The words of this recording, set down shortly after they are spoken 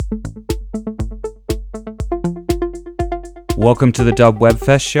Welcome to the Dub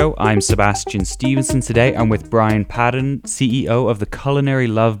Webfest show. I'm Sebastian Stevenson. Today I'm with Brian Padden, CEO of the Culinary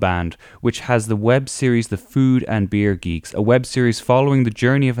Love Band, which has the web series The Food and Beer Geeks, a web series following the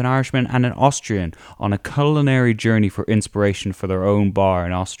journey of an Irishman and an Austrian on a culinary journey for inspiration for their own bar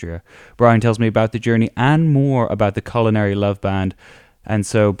in Austria. Brian tells me about the journey and more about the Culinary Love Band. And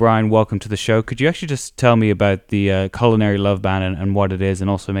so, Brian, welcome to the show. Could you actually just tell me about the Culinary Love Band and what it is, and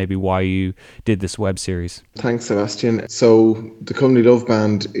also maybe why you did this web series? Thanks, Sebastian. So, the Culinary Love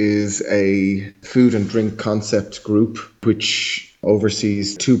Band is a food and drink concept group which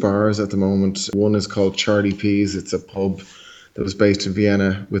oversees two bars at the moment. One is called Charlie P's. It's a pub that was based in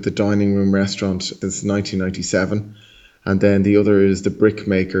Vienna with a dining room restaurant since 1997. And then the other is the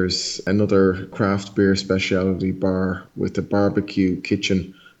Brickmakers, another craft beer specialty bar with a barbecue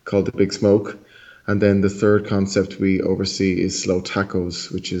kitchen called the Big Smoke. And then the third concept we oversee is Slow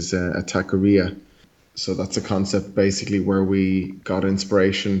Tacos, which is a taqueria. So that's a concept basically where we got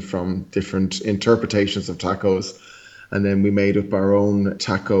inspiration from different interpretations of tacos. And then we made up our own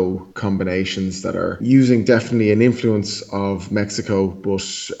taco combinations that are using definitely an influence of Mexico,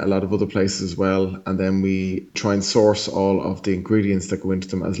 but a lot of other places as well. And then we try and source all of the ingredients that go into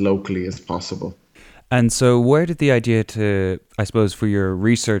them as locally as possible. And so where did the idea to, I suppose, for your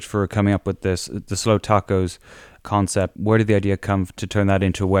research for coming up with this, the Slow Tacos concept, where did the idea come to turn that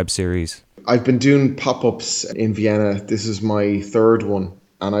into a web series? I've been doing pop-ups in Vienna. This is my third one.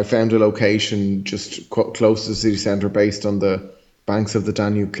 And I found a location just close to the city centre based on the banks of the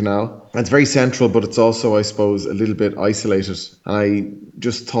Danube Canal. It's very central, but it's also, I suppose, a little bit isolated. And I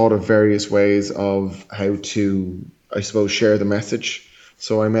just thought of various ways of how to, I suppose, share the message.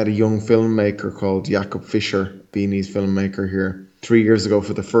 So I met a young filmmaker called Jakob Fischer, Viennese filmmaker here, 3 years ago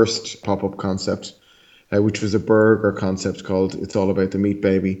for the first pop-up concept, which was a burger concept called It's All About the Meat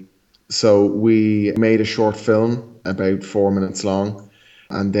Baby. So we made a short film about 4 minutes long.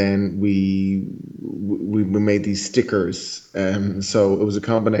 And then we made these stickers. So it was a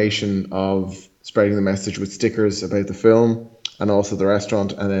combination of spreading the message with stickers about the film and also the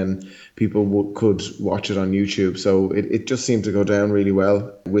restaurant. And then people could watch it on YouTube. So it just seemed to go down really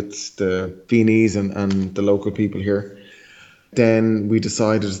well with the Viennese and the local people here. Then we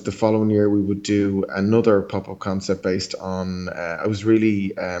decided the following year we would do another pop-up concept based on,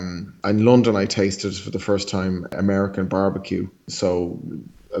 in London I tasted for the first time American barbecue. So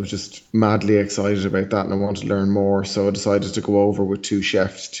I was just madly excited about that and I wanted to learn more. So I decided to go over with two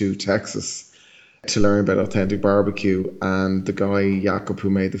chefs to Texas to learn about authentic barbecue. And the guy, Jakob, who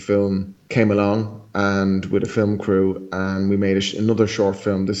made the film, came along and with a film crew, and we made another short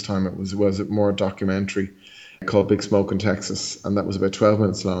film. This time it was more documentary, called Big Smoke in Texas, and that was about 12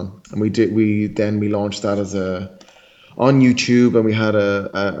 minutes long. And we launched that as on YouTube, and we had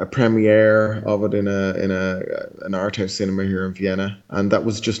a premiere of it in an art house cinema here in Vienna. And that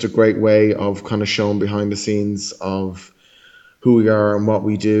was just a great way of kind of showing behind the scenes of who we are and what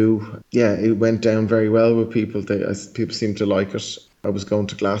we do. Yeah, it went down very well with people. People seemed to like it. I was going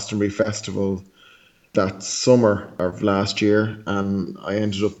to Glastonbury Festival that summer of last year, and I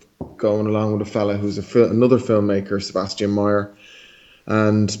ended up going along with a fella who's another filmmaker, Sebastian Meyer.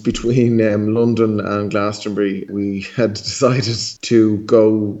 And between London and Glastonbury, we had decided to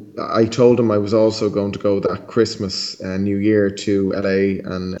go. I told him I was also going to go that Christmas and New Year to LA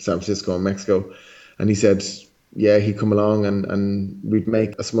and San Francisco and Mexico. And he said, yeah, he'd come along and we'd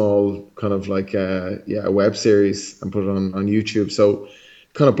make a small kind of like a web series and put it on YouTube. So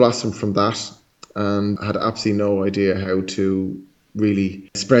kind of blossomed from that, and I had absolutely no idea how to really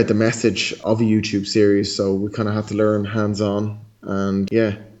spread the message of a YouTube series. So we kind of had to learn hands-on. And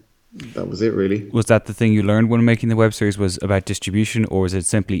yeah, that was it really. Was that the thing you learned when making the web series, was about distribution, or was it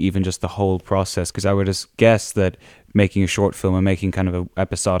simply even just the whole process? Because I would just guess that making a short film and making kind of an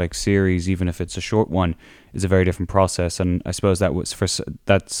episodic series, even if it's a short one, is a very different process. And I suppose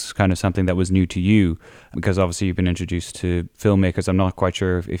that's kind of something that was new to you, because obviously you've been introduced to filmmakers. I'm not quite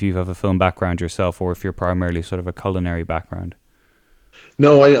sure if you have a film background yourself or if you're primarily sort of a culinary background.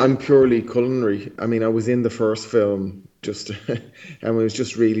 No, I'm purely culinary. I mean, I was in the first film and it was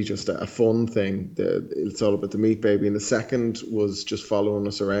just really just a fun thing. It's All About the Meat Baby. And the second was just following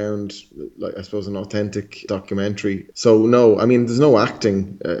us around, like I suppose an authentic documentary. So no, I mean, there's no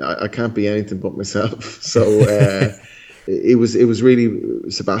acting. I can't be anything but myself. So it was really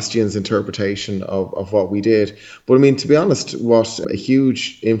Sebastian's interpretation of what we did. But I mean, to be honest, what a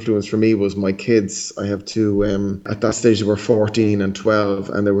huge influence for me was my kids. I have two, at that stage they were 14 and 12,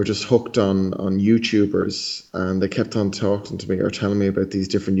 and they were just hooked on YouTubers, and they kept on talking to me or telling me about these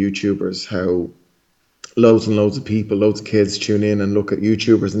different YouTubers, how loads and loads of people, loads of kids tune in and look at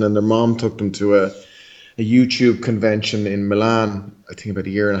YouTubers. And then their mom took them to a a YouTube convention in Milan, I think about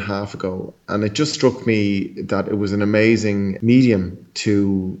a year and a half ago, and it just struck me that it was an amazing medium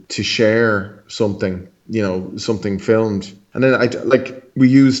to share something, something filmed. And then we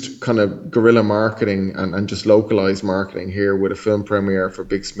used kind of guerrilla marketing and just localized marketing here with a film premiere for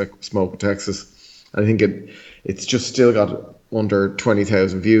Big Smoke, Texas. I think it's just still got under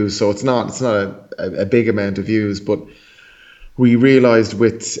 20,000 views, so it's not a big amount of views, but we realized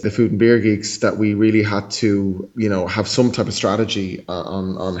with the Food and Beer Geeks that we really had to, have some type of strategy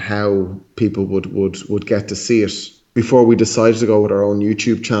on how people would get to see it. Before we decided to go with our own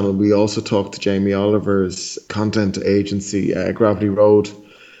YouTube channel, we also talked to Jamie Oliver's content agency, Gravity Road,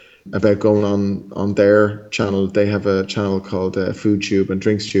 about going on their channel. They have a channel called Food Tube and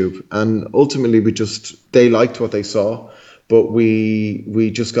Drinks Tube, and ultimately they liked what they saw. But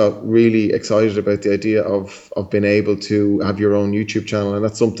we just got really excited about the idea of being able to have your own YouTube channel, and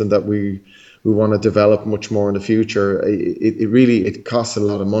that's something that we want to develop much more in the future. It costs a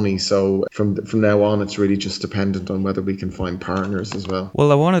lot of money, so from now on, it's really just dependent on whether we can find partners as well.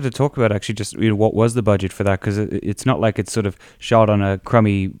 Well, I wanted to talk about actually just what was the budget for that, because it's not like it's sort of shot on a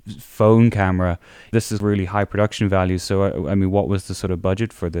crummy phone camera. This is really high production value. So I mean, what was the sort of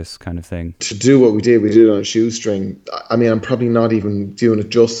budget for this kind of thing? To do what we did it on a shoestring. I mean, I'm probably not even doing it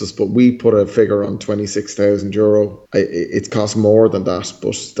justice, but we put a figure on €26,000. It costs more than that,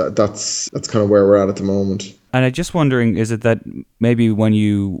 but that's kind of where we're at the moment. And I'm just wondering, is it that maybe when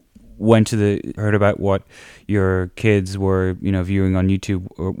you heard about what your kids were, viewing on YouTube,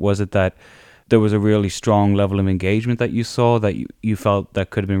 or was it that there was a really strong level of engagement that you saw that you felt that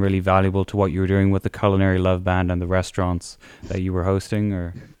could have been really valuable to what you were doing with the Culinary Love Band and the restaurants that you were hosting?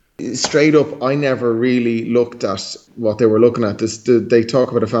 Or straight up, I never really looked at what they were looking at. They talk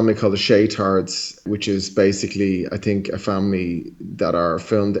about a family called the Shaytards, which is basically, I think, a family that are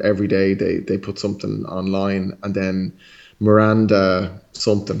filmed every day. They put something online, and then Miranda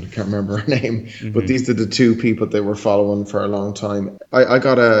something, I can't remember her name, but these are the two people they were following for a long time. I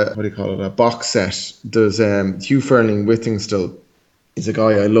got a box set. There's Hugh Ferling Whittingstall. He's a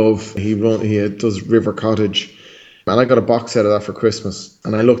guy I love. He does River Cottage. And I got a box set of that for Christmas,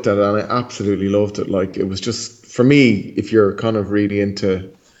 and I looked at it and I absolutely loved it. Like, it was just, for me, if you're kind of really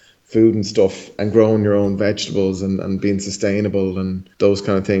into food and stuff and growing your own vegetables and being sustainable and those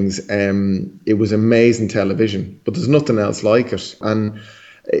kind of things, it was amazing television, but there's nothing else like it. And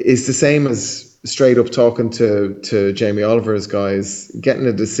it's the same as straight up talking to Jamie Oliver's guys, getting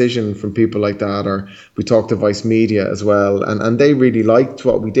a decision from people like that. Or we talked to Vice Media as well, and they really liked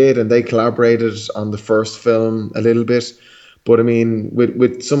what we did, and they collaborated on the first film a little bit. But I mean,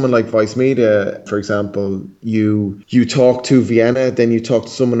 with someone like Vice Media, for example, you talk to Vienna, then you talk to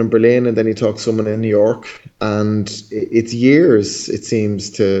someone in Berlin, and then you talk to someone in New York, and it's years, it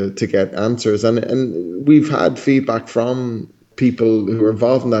seems, to get answers. And we've had feedback from people who are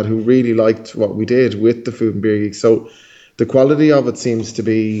involved in that who really liked what we did with the Food and Beer Geeks. So the quality of it seems to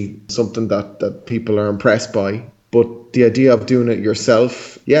be something that people are impressed by. But the idea of doing it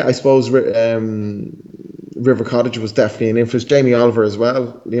yourself, yeah, I suppose River Cottage was definitely an influence. Jamie Oliver as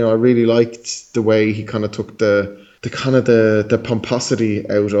well. I really liked the way he kind of took the pomposity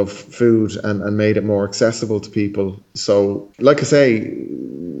out of food and made it more accessible to people. So, like I say,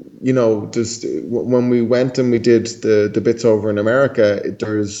 just when we went and we did the bits over in America,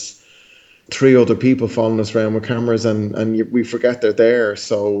 there's 3 other people following us around with cameras, and we forget they're there.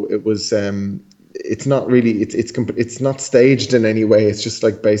 So it was. It's not really, it's not staged in any way. It's just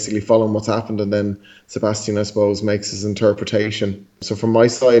like basically following what's happened, and then Sebastian, I suppose, makes his interpretation. So from my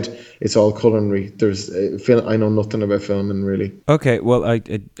side, it's all culinary. I know nothing about filming really. Okay, well, I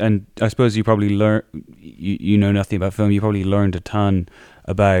suppose you probably you know nothing about film. You probably learned a ton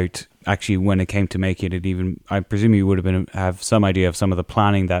about actually when it came to making it. Even I presume you would have some idea of some of the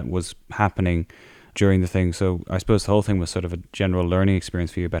planning that was happening during the thing. So I suppose the whole thing was sort of a general learning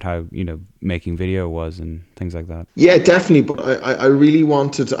experience for you about how, making video was and things like that. Yeah, definitely. But I really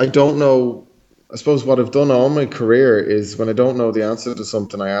wanted, I don't know, I suppose what I've done all my career is when I don't know the answer to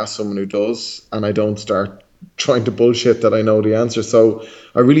something, I ask someone who does, and I don't start trying to bullshit that I know the answer. So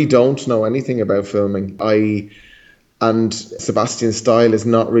I really don't know anything about filming. And Sebastian's style is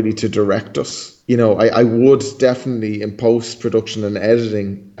not really to direct us. I would definitely in post-production and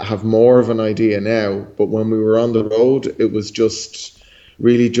editing have more of an idea now. But when we were on the road, it was just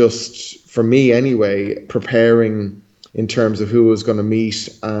for me anyway, preparing in terms of who was going to meet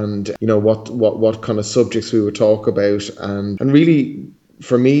and, what kind of subjects we would talk about. And really,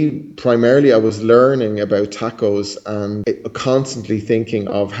 for me, primarily, I was learning about tacos and constantly thinking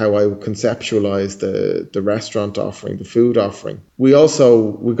of how I would conceptualize the restaurant offering, the food offering. We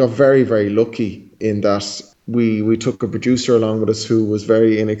got very, very lucky in that we took a producer along with us who was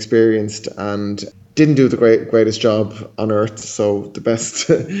very inexperienced and didn't do the greatest job on earth. So the best,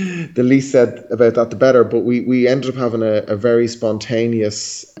 the least said about that, the better. But we ended up having a very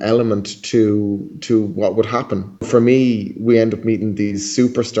spontaneous element to what would happen. For me, we end up meeting these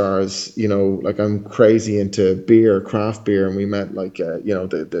superstars. Like I'm crazy into beer, craft beer, and we met like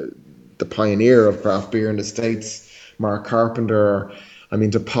the pioneer of craft beer in the States, Mark Carpenter. I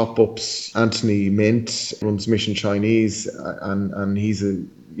mean, the pop-ups, Anthony Mint runs Mission Chinese, and he's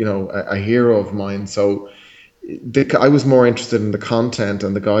a hero of mine. So I was more interested in the content,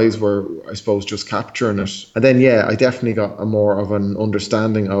 and the guys were, I suppose, just capturing it. And then, yeah, I definitely got a more of an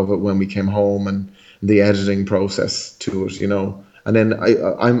understanding of it when we came home and the editing process to it. And then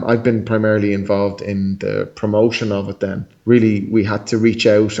I've been primarily involved in the promotion of it then. Really, we had to reach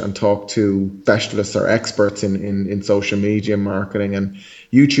out and talk to specialists or experts in social media marketing. And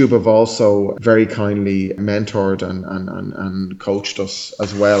YouTube have also very kindly mentored and coached us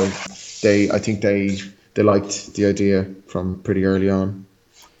as well. I think they liked the idea from pretty early on.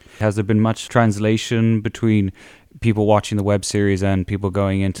 Has there been much translation between people watching the web series and people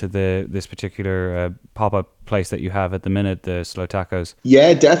going into this particular pop-up place that you have at the minute, the Slow Tacos?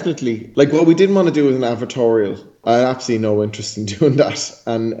 Yeah, definitely. Like, what we didn't want to do was an advertorial. I had absolutely no interest in doing that.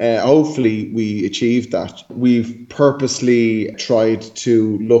 And hopefully we achieved that. We've purposely tried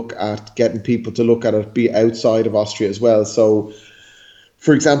to look at getting people to look at it, be outside of Austria as well. So,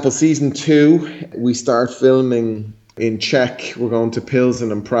 for example, season 2, we start filming in Czech. We're going to Pilsen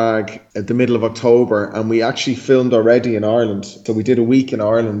and Prague at the middle of October, and we actually filmed already in Ireland. So we did a week in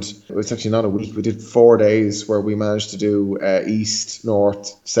Ireland. It was actually not a week. We did 4 days where we managed to do east,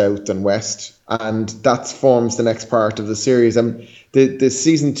 north, south and west. And that forms the next part of the series. And the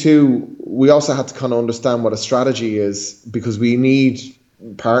season 2, we also had to kind of understand what a strategy is, because we need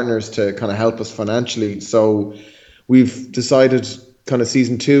partners to kind of help us financially. So we've decided kind of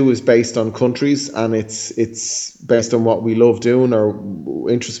season 2 is based on countries, and it's based on what we love doing or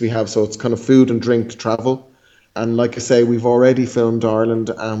interests we have. So it's kind of food and drink travel. And like I say, we've already filmed Ireland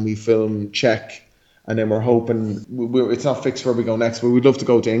and we filmed Czech, and then we're hoping it's not fixed where we go next, but we'd love to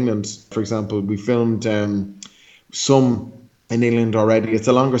go to England. For example, we filmed some in England already. It's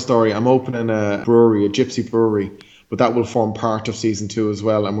a longer story. I'm opening a brewery, a gypsy brewery, but that will form part of season 2 as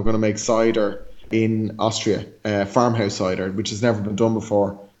well. And we're going to make cider in Austria, farmhouse cider, which has never been done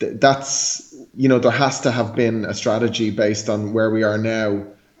before. That's, there has to have been a strategy based on where we are now,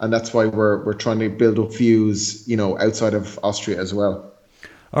 and that's why we're trying to build up views, outside of Austria as well.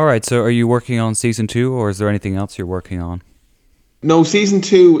 All right, so are you working on season 2, or is there anything else you're working on? No, season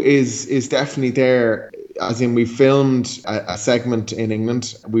 2 is definitely there. As in, we filmed a segment in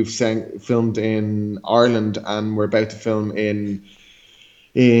England, we've filmed in Ireland, and we're about to film in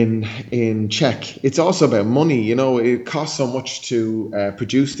Czech. It's also about money. It costs so much to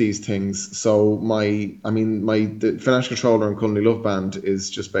produce these things. So the financial controller in Culinary Love Band is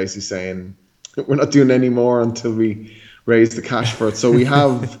just basically saying we're not doing any more until we raise the cash for it. So we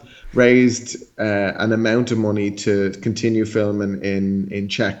have raised an amount of money to continue filming in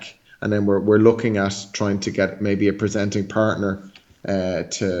Czech, and then we're looking at trying to get maybe a presenting partner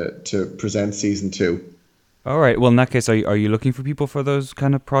to present season 2. All right. Well, in that case, are you looking for people for those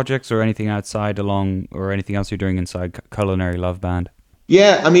kind of projects, or anything outside or anything else you're doing inside Culinary Love Band?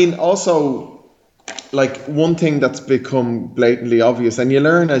 Yeah, also, like, one thing that's become blatantly obvious, and you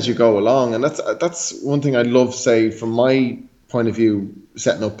learn as you go along, and that's one thing I love, say, from my point of view,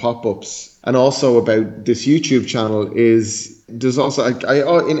 setting up pop-ups, and also about this YouTube channel, is there's also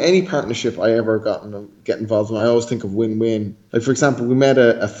I in any partnership I ever get involved in, I always think of win-win. Like, for example, we met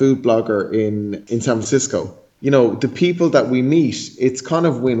a food blogger in San Francisco. The people that we meet, it's kind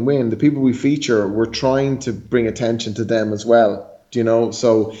of win-win. The people we feature, we're trying to bring attention to them as well.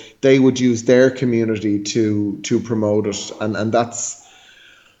 So they would use their community to promote it, and that's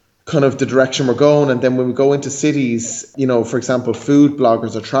kind of the direction we're going. And then when we go into cities, for example, food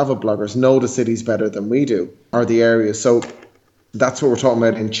bloggers or travel bloggers know the cities better than we do, or the areas. So that's what we're talking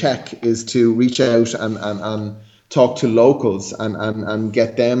about in Czech, is to reach out and talk to locals and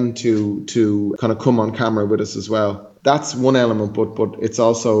get them to kind of come on camera with us as well. That's one element, but it's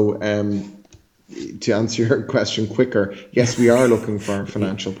also, to answer your question quicker, yes, we are looking for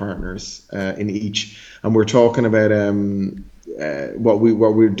financial partners in each, and we're talking about what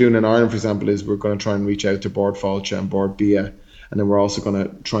we're doing in Ireland, for example, is we're going to try and reach out to Bord Fáilte and Bord Bia, and then we're also going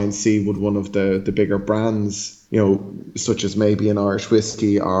to try and see would one of the bigger brands, such as maybe an Irish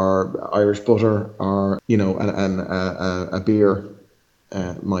whiskey or Irish butter, or and a beer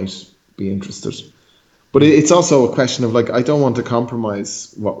might be interested. But it's also a question of like, I don't want to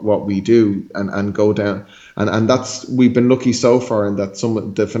compromise what we do and go down. And that's, we've been lucky so far in that some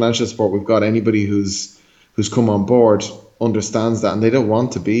of the financial support we've got, anybody who's come on board understands that, and they don't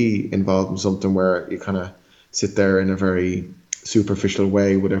want to be involved in something where you kind of sit there in a very superficial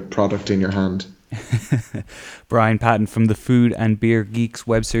way with a product in your hand. Brian Patton from the Food and Beer Geeks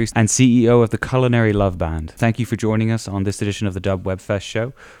web series and CEO of the Culinary Love Band. Thank you for joining us on this edition of the Dub Webfest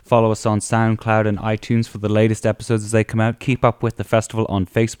show. Follow us on SoundCloud and iTunes for the latest episodes as they come out. Keep up with the festival on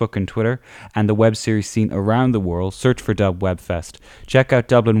Facebook and Twitter and the web series scene around the world. Search for Dub Webfest. Check out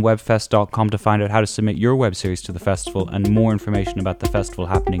dublinwebfest.com to find out how to submit your web series to the festival and more information about the festival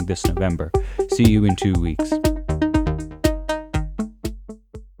happening this November. See you in 2 weeks.